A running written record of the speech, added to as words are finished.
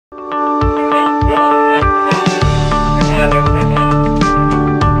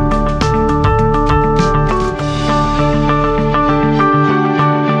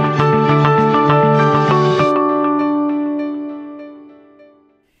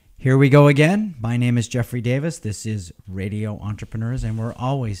Here we go again. My name is Jeffrey Davis. This is Radio Entrepreneurs, and we're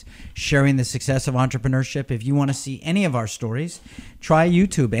always sharing the success of entrepreneurship. If you want to see any of our stories, try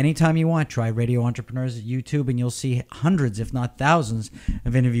YouTube anytime you want. Try Radio Entrepreneurs at YouTube, and you'll see hundreds, if not thousands,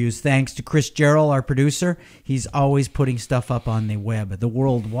 of interviews. Thanks to Chris Gerald, our producer. He's always putting stuff up on the web, the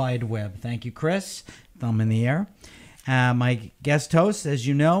World Wide Web. Thank you, Chris. Thumb in the air. My guest host, as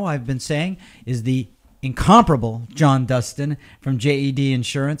you know, I've been saying, is the incomparable John Dustin from JED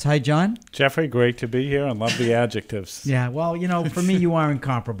Insurance. Hi, John. Jeffrey, great to be here and love the adjectives. Yeah, well, you know, for me, you are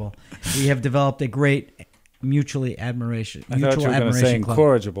incomparable. We have developed a great mutual admiration. I thought you were going to say club.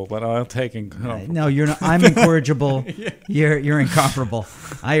 Incorrigible, but I'll take incomparable. No, you're not. I'm incorrigible. You're incomparable.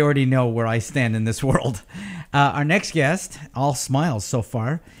 I already know where I stand in this world. Our next guest, all smiles so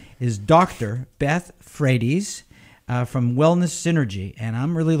far, is Dr. Beth Frates. From Wellness Synergy, and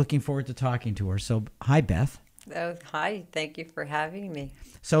I'm really looking forward to talking to her. So, hi, Beth. Oh, hi. Thank you for having me.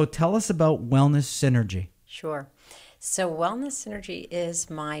 So, tell us about Wellness Synergy. Sure. So, Wellness Synergy is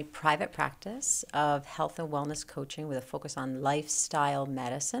my private practice of health and wellness coaching with a focus on lifestyle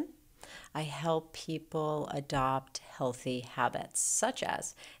medicine. I help people adopt healthy habits, such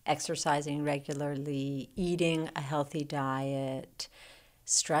as exercising regularly, eating a healthy diet,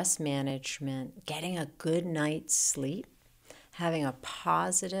 stress management, getting a good night's sleep, having a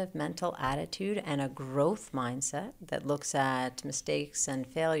positive mental attitude and a growth mindset that looks at mistakes and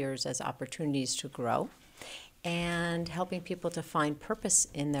failures as opportunities to grow, and helping people to find purpose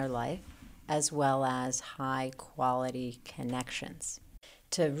in their life as well as high quality connections.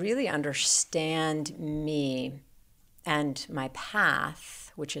 To really understand me and my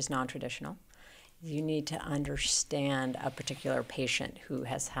path, which is non-traditional, you need to understand a particular patient who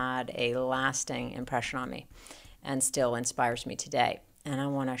has had a lasting impression on me and still inspires me today. And I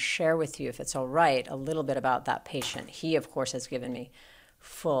want to share with you, if it's all right, a little bit about that patient. He, of course, has given me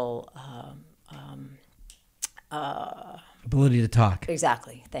full ability to talk.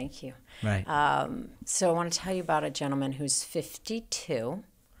 Exactly. Thank you. Right. So I want to tell you about a gentleman who's 52,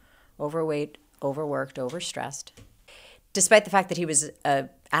 overweight, overworked, overstressed. Despite the fact that he was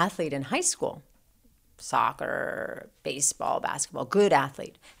an athlete in high school, soccer, baseball, basketball, good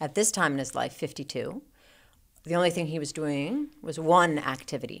athlete. At this time in his life, 52, the only thing he was doing was one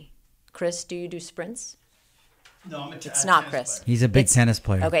activity. Chris, do you do sprints? No, I'm It's not Chris. player. He's a big tennis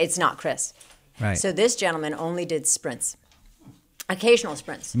player. Okay, it's not Chris. Right. So this gentleman only did sprints, occasional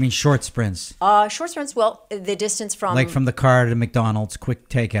sprints. You mean short sprints? Short sprints, well, the distance from... Like from the car to McDonald's, quick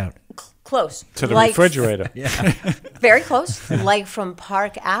takeout. Close. To the Like- refrigerator. Yeah. Very close. Like from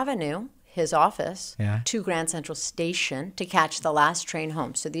Park Avenue, his office, Yeah. to Grand Central Station to catch the last train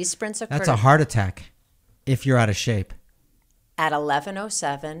home. So these sprints occurred That's a heart attack if you're out of shape. at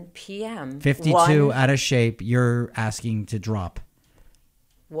 11:07 p.m. 52 out of shape, you're asking to drop.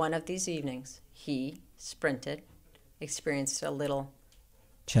 One of these evenings, he sprinted, experienced a little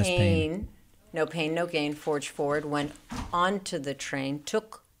Chest pain. no pain, no gain, forged forward, went onto the train,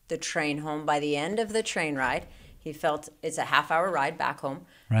 took the train home. By the end of the train ride, he felt, it's a half-hour ride back home.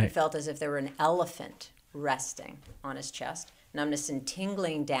 He Right. felt as if there were an elephant resting on his chest, numbness and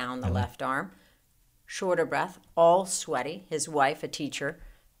tingling down the left arm, short of breath, all sweaty. His wife, a teacher,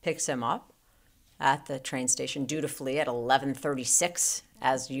 picks him up at the train station dutifully at 11:36,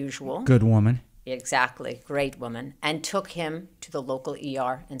 as usual. Good woman. Exactly, great woman, and took him to the local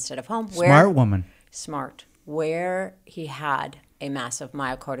ER instead of home. Smart woman. Smart, where he had a massive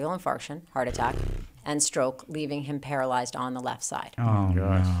myocardial infarction, heart attack, and stroke, leaving him paralyzed on the left side. Oh,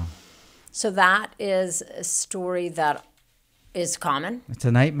 gosh. no. So that is a story that is common. It's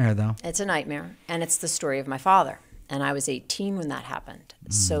a nightmare, though. It's a nightmare, and it's the story of my father. And I was 18 when that happened.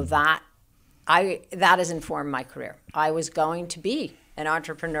 So that has informed my career. I was going to be an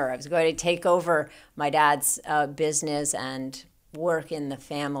entrepreneur. I was going to take over my dad's business and work in the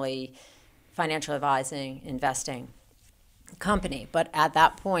family financial advising, investing company. But at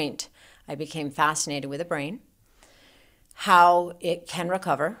that point, I became fascinated with the brain, how it can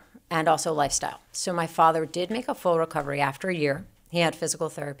recover, and also lifestyle. So my father did make a full recovery after a year. He had physical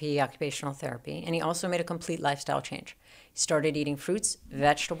therapy, occupational therapy, and he also made a complete lifestyle change. He started eating fruits,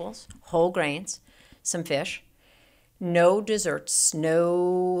 vegetables, whole grains, some fish, no desserts,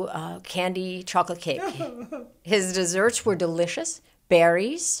 no candy, chocolate cake. His desserts were delicious,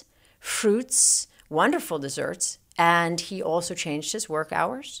 berries, fruits, wonderful desserts, and he also changed his work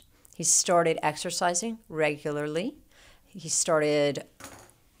hours. He started exercising regularly. He started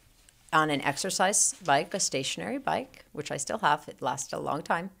on an exercise bike, a stationary bike, which I still have. It lasted a long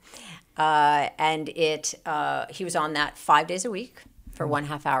time. And he was on that 5 days a week for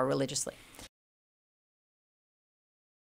 1.5 hours religiously.